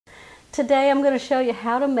Today I'm going to show you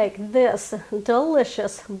how to make this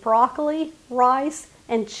delicious broccoli, rice,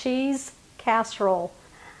 and cheese casserole.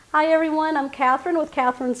 Hi everyone, I'm Catherine with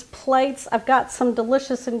Catherine's Plates. I've got some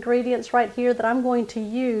delicious ingredients right here that I'm going to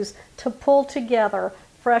use to pull together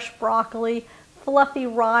fresh broccoli, fluffy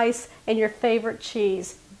rice, and your favorite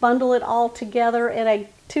cheese. Bundle it all together in a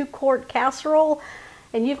 2-quart casserole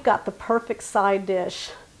and you've got the perfect side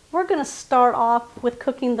dish. We're going to start off with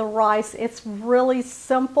cooking the rice. It's really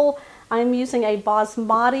simple. I'm using a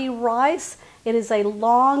basmati rice. It is a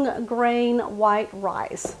long grain white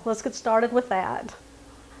rice. Let's get started with that.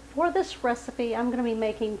 For this recipe, I'm going to be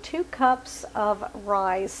making 2 cups of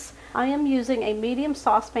rice. I am using a medium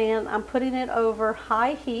saucepan. I'm putting it over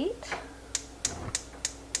high heat.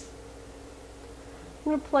 I'm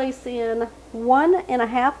going to place in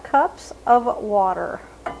 1.5 cups of water.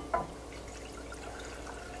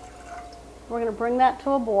 We're going to bring that to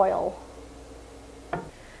a boil.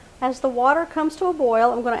 As the water comes to a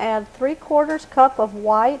boil, I'm going to add 3/4 cup of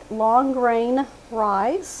white long grain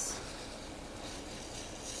rice.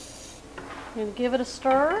 I'm going to give it a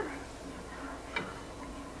stir.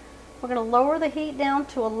 We're going to lower the heat down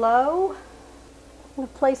to a low. I'm going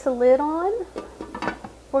to place a lid on.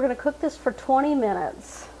 We're going to cook this for 20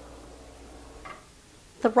 minutes.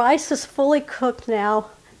 The rice is fully cooked now.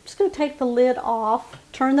 I'm just going to take the lid off,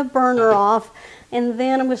 turn the burner off, and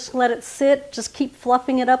then I'm just going to let it sit. Just keep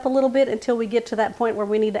fluffing it up a little bit until we get to that point where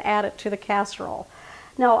we need to add it to the casserole.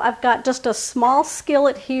 Now I've got just a small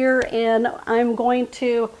skillet here and I'm going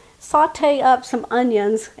to saute up some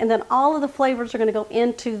onions, and then all of the flavors are going to go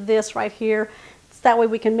into this right here. So that way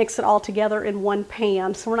we can mix it all together in one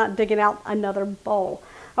pan so we're not digging out another bowl.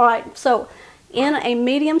 Alright, so in a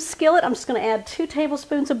medium skillet, I'm just going to add 2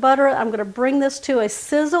 tablespoons of butter. I'm going to bring this to a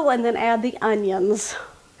sizzle and then add the onions.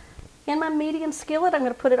 In my medium skillet, I'm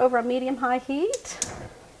going to put it over a medium-high heat.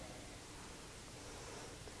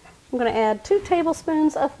 I'm going to add 2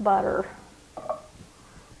 tablespoons of butter.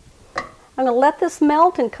 I'm going to let this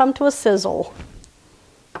melt and come to a sizzle.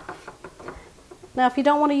 Now, if you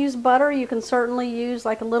don't want to use butter, you can certainly use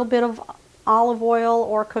like a little bit of olive oil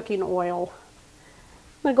or cooking oil.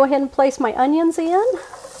 I'm going to go ahead and place my onions in.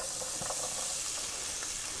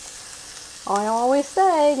 I always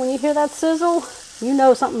say, when you hear that sizzle, you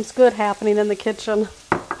know something's good happening in the kitchen.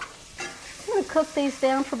 I'm going to cook these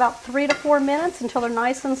down for about 3 to 4 minutes until they're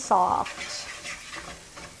nice and soft.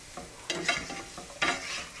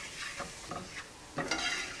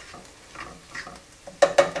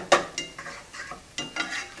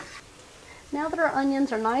 Now that our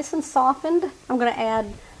onions are nice and softened, I'm going to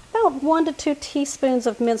add about 1 to 2 teaspoons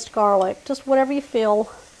of minced garlic, just whatever you feel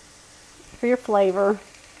for your flavor.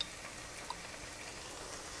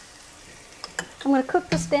 I'm going to cook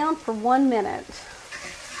this down for 1 minute.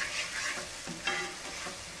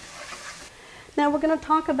 Now we're going to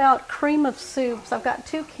talk about cream of soups. I've got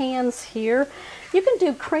 2 cans here. You can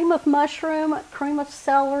do cream of mushroom, cream of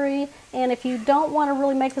celery, and if you don't want to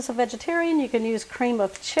really make this a vegetarian, you can use cream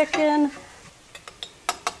of chicken.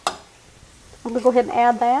 I'm going to go ahead and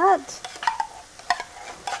add that.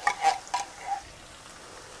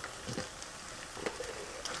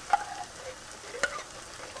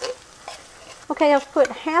 Okay, I've put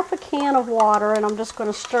half a can of water and I'm just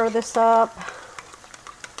going to stir this up.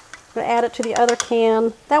 I'm going to add it to the other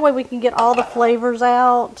can. That way we can get all the flavors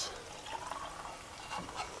out.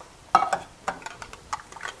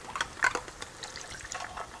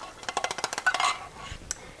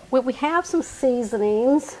 We have some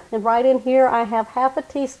seasonings, and right in here I have half a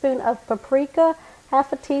teaspoon of paprika,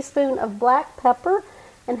 half a teaspoon of black pepper,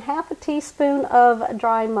 and half a teaspoon of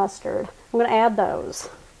dry mustard. I'm going to add those.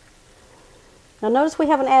 Now notice we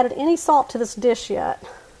haven't added any salt to this dish yet,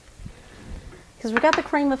 because we've got the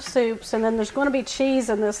cream of soups and then there's going to be cheese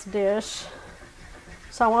in this dish.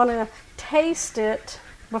 So I want to taste it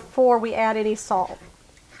before we add any salt.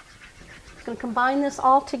 I'm going to combine this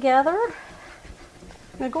all together.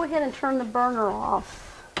 I'm going to go ahead and turn the burner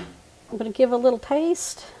off. I'm going to give a little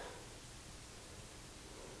taste.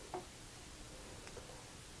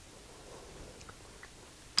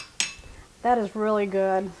 That is really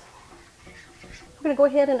good. I'm going to go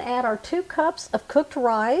ahead and add our 2 cups of cooked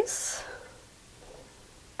rice.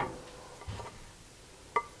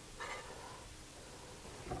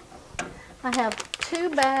 I have 2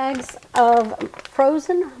 bags of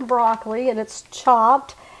frozen broccoli and it's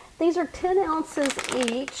chopped. These are 10 ounces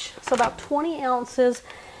each, so about 20 ounces,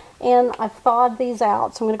 and I've thawed these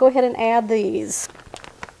out. So I'm going to go ahead and add these.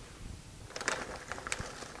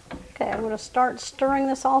 Okay, I'm going to start stirring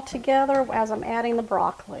this all together as I'm adding the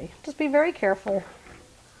broccoli. Just be very careful.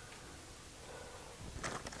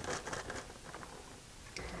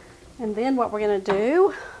 And then what we're going to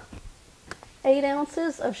do, 8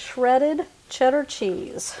 ounces of shredded cheddar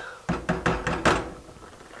cheese.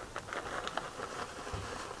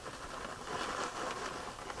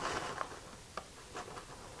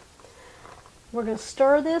 We're going to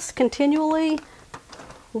stir this continually,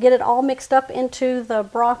 get it all mixed up into the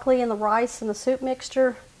broccoli and the rice and the soup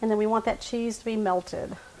mixture, and then we want that cheese to be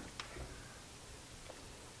melted.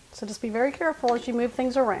 So just be very careful as you move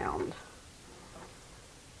things around.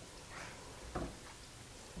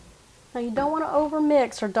 Now you don't want to over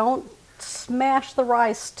mix or don't smash the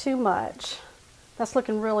rice too much. That's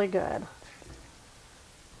looking really good.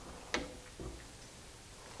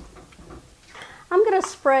 I'm going to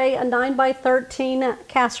spray a 9x13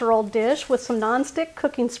 casserole dish with some nonstick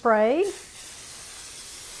cooking spray.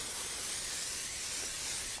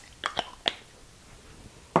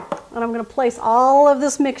 And I'm going to place all of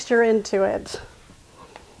this mixture into it.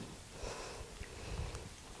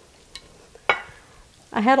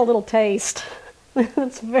 I had a little taste.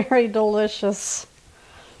 It's very delicious.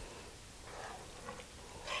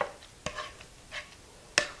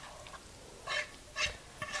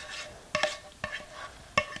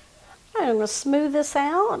 I'm going to smooth this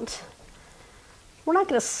out. We're not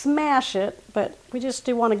going to smash it, but we just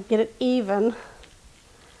do want to get it even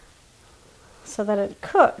so that it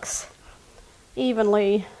cooks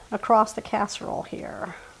evenly across the casserole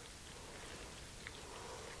here.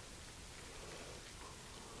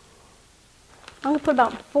 I'm going to put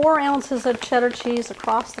about 4 ounces of cheddar cheese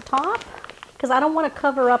across the top because I don't want to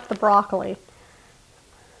cover up the broccoli.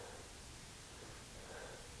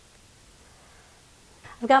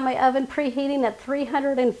 I've got my oven preheating at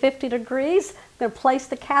 350 degrees. I'm going to place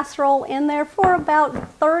the casserole in there for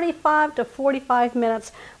about 35 to 45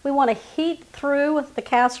 minutes. We want to heat through the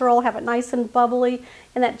casserole, have it nice and bubbly,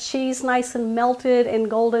 and that cheese nice and melted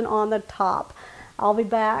and golden on the top. I'll be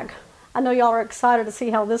back. I know y'all are excited to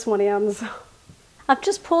see how this one ends. I've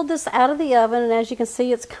just pulled this out of the oven, and as you can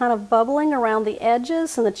see, it's kind of bubbling around the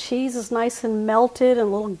edges, and the cheese is nice and melted and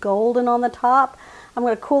a little golden on the top. I'm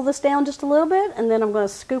going to cool this down just a little bit, and then I'm going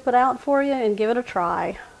to scoop it out for you and give it a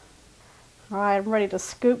try. All right, I'm ready to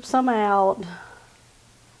scoop some out.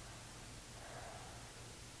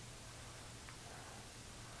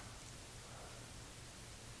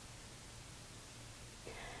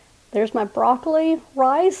 There's my broccoli,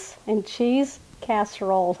 rice, and cheese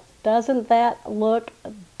casserole. Doesn't that look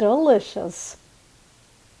delicious?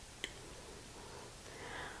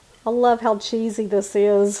 I love how cheesy this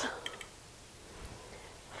is.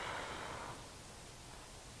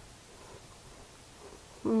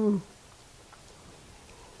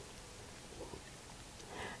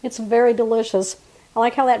 It's very delicious. I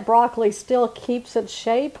like how that broccoli still keeps its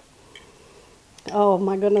shape. Oh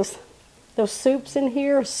my goodness. Those soups in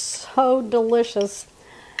here are so delicious.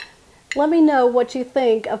 Let me know what you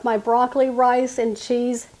think of my broccoli, rice, and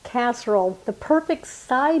cheese casserole. The perfect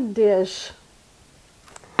side dish.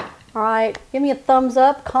 All right, give me a thumbs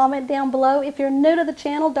up, comment down below. If you're new to the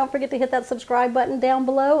channel, don't forget to hit that subscribe button down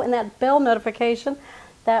below and that bell notification.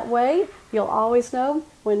 That way, you'll always know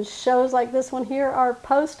when shows like this one here are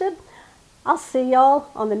posted. I'll see y'all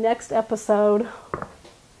on the next episode.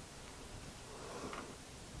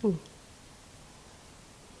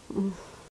 Mm.